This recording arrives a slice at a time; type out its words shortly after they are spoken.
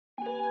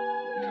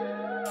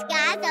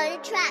guys on the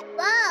track.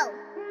 Whoa!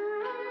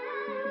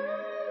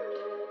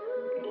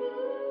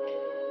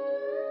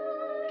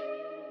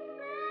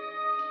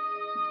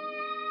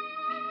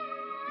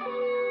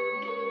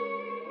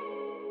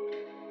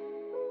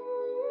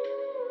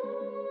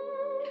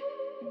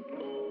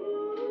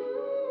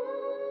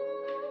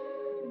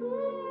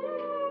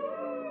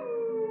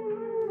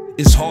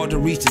 It's hard to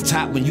reach the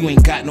top when you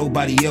ain't got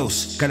nobody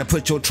else. Gotta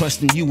put your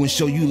trust in you and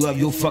show you love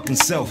your fucking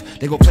self.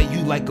 They gon' play you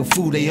like a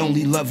fool, they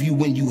only love you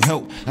when you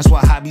help. That's why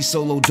I be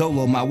solo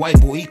dolo, my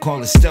white boy, he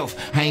call it stealth.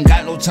 I ain't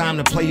got no time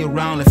to play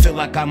around and feel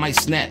like I might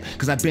snap,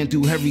 cause I been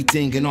through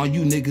everything and all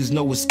you niggas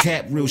know is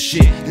cap, real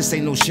shit. This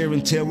ain't no share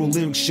and tell,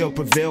 lyrics shall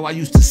prevail. I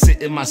used to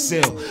sit in my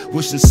cell,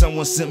 wishing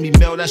someone sent me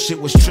mail. That shit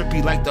was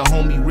trippy like the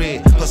homie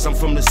Red. Plus I'm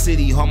from the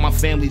city, all my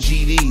family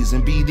GDs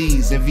and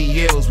BDs and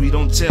VLs. We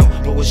don't tell,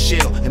 blow a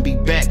shell and be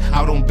back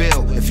out on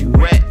bail. If you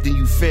rat, then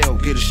you fail.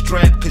 Get a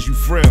strap, cause you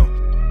frail.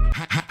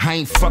 I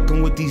ain't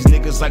fucking with these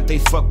niggas like they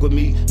fuck with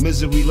me.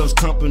 Misery loves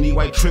company.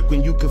 White trick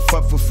when you can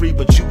fuck for free,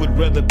 but you would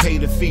rather pay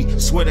the fee.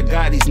 Swear to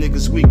God, these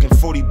niggas weak, and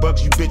 40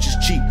 bucks, you bitches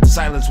cheap.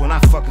 Silence when I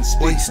fucking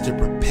speak. Waste the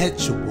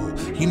perpetual.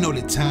 You know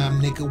the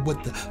time, nigga.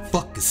 What the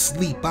fuck is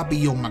sleep? I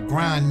be on my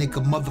grind,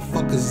 nigga.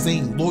 Motherfuckers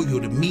ain't loyal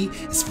to me.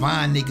 It's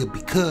fine, nigga,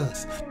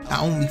 because I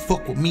only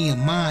fuck with me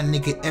and mine,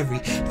 nigga. Every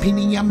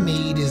penny I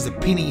made is a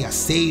penny I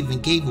saved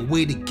and gave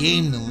away the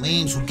game. The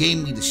lames who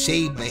gave me the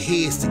shade, but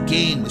here's the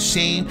game. A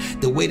shame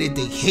the way that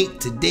they hate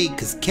today,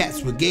 cause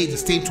cats brigade the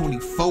same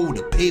 24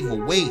 to pave a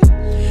way.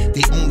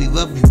 They only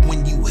love you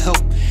when you help,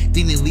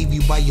 then they leave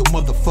you by your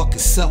motherfucking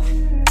self.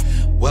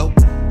 Well,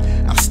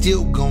 I'm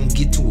still gon'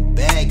 get to a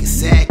bag. It's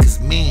sad cause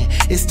man,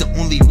 it's the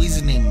only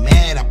reason they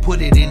mad. I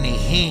put it in their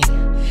hand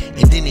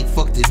and then they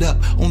fucked it up.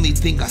 Only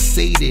thing I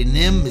say to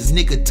them is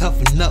nigga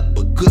toughen up,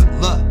 but good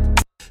luck,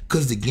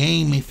 cause the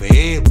game ain't for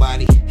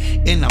everybody.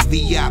 And I'm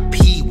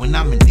VIP when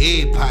I'm in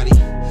every party.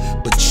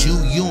 But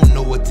you don't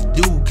know what to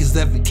do, cause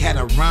every cat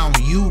around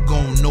you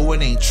gon' know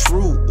it ain't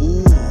true.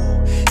 Ooh,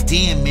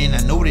 damn man,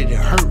 I know that it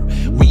hurt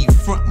when you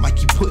front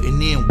like you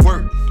putting in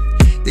work.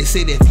 They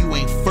say that if you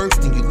ain't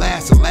first, then you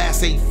last. The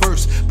last ain't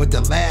first, but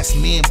the last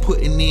man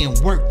putting in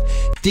work.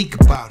 Think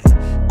about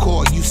it.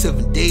 Call you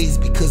 7 days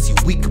because you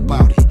weak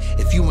about it.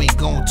 If you ain't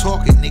gon'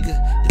 talk it, nigga,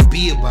 then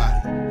be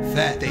about it.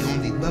 Fact, they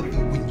only love you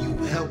when you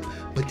help,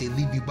 but they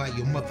leave you by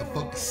your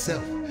motherfucking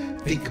self.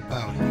 Think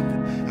about it.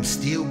 I'm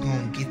still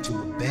gonna get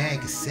to a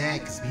bag. It's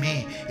sad cause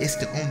man, it's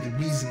the only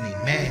reason they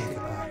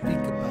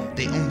mad.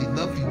 They only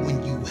love you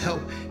when you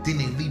help, then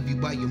they leave you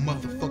by your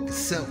motherfucking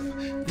self.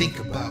 Think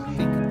about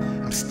it.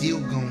 I'm still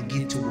gonna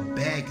get to a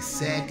bag. It's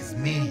sad cause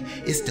man,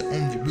 it's the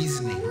only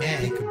reason they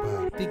mad. Think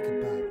about it.